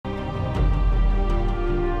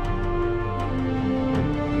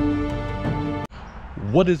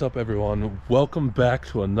What is up, everyone? Welcome back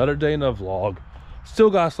to another day in the vlog. Still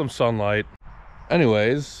got some sunlight.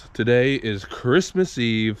 Anyways, today is Christmas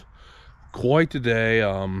Eve. Quite the day.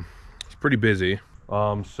 It's pretty busy.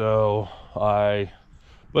 So I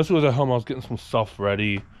basically was at home. I was getting some stuff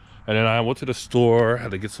ready, and then I went to the store,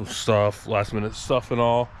 had to get some stuff, last minute stuff and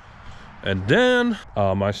all. And then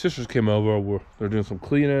my sisters came over. They're doing some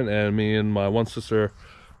cleaning, and me and my one sister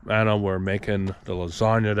Anna were making the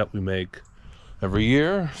lasagna that we make every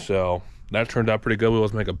year. So that turned out pretty good. We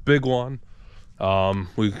always make a big one.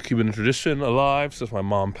 We keeping the tradition alive since my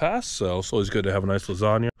mom passed, so it's always good to have a nice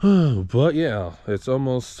lasagna. But yeah, it's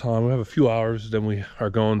almost time. We have a few hours, then we are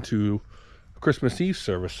going to a Christmas Eve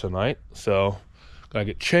service tonight, so gotta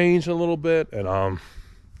get changed a little bit, and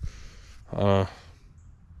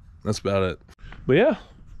that's about it. But yeah,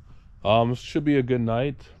 should be a good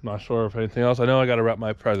night. Not sure if anything else. I know I gotta wrap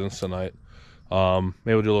my presents tonight.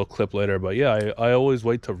 Maybe we'll do a little clip later, but yeah, I always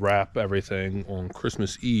wait to wrap everything on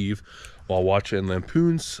Christmas Eve while watching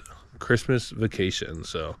Lampoon's Christmas Vacation.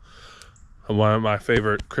 So one of my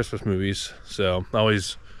favorite Christmas movies, so I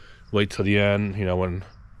always wait till the end, you know, when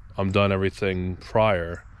I'm done everything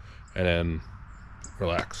prior, and then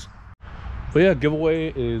relax. But yeah,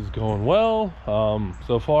 giveaway is going well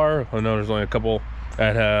so far. I know there's only a couple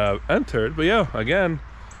that have entered, but yeah, again,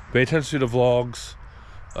 pay attention to the vlogs,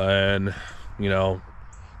 and you know,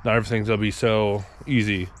 not everything's gonna be so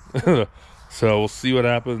easy. So we'll see what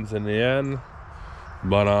happens in the end.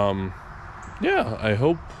 But yeah, I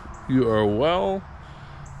hope you are well,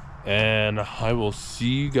 and I will see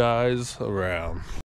you guys around.